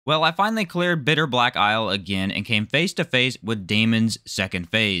Well, I finally cleared Bitter Black Isle again and came face to face with Daimon's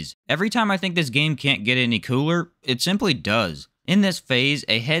second phase. Every time I think this game can't get any cooler, it simply does. In this phase,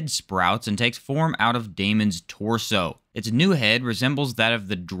 a head sprouts and takes form out of Daimon's torso. Its new head resembles that of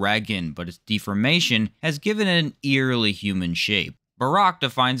the dragon, but its deformation has given it an eerily human shape. Barak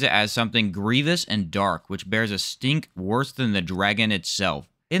defines it as something grievous and dark, which bears a stink worse than the dragon itself.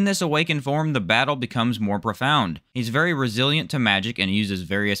 In this awakened form, the battle becomes more profound. He's very resilient to magic and uses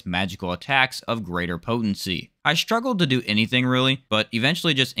various magical attacks of greater potency. I struggled to do anything really, but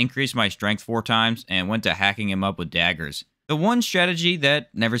eventually just increased my strength 4 times and went to hacking him up with daggers. The one strategy that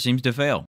never seems to fail.